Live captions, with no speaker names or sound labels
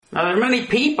Now there are many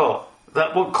people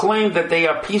that will claim that they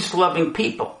are peace-loving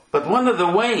people. But one of the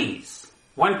ways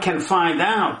one can find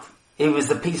out he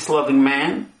was a peace-loving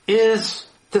man is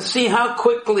to see how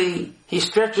quickly he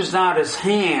stretches out his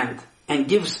hand and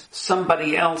gives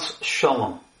somebody else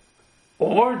shalom.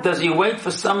 Or does he wait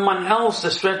for someone else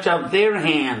to stretch out their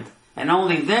hand and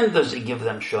only then does he give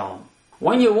them shalom?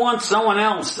 When you want someone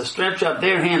else to stretch out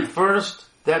their hand first,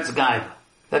 that's gaiva.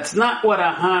 That's not what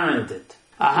Aharon did.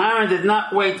 Aharon did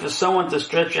not wait for someone to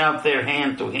stretch out their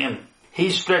hand to him. He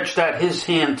stretched out his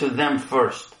hand to them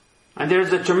first. And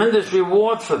there's a tremendous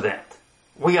reward for that.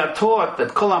 We are taught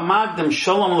that Kol HaMagdim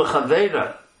Shalom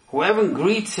L'Chaveira, whoever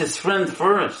greets his friend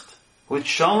first with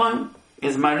Shalom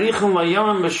is Marichim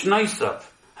L'Yom B'Shneisav.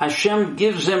 Hashem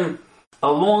gives him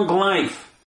a long life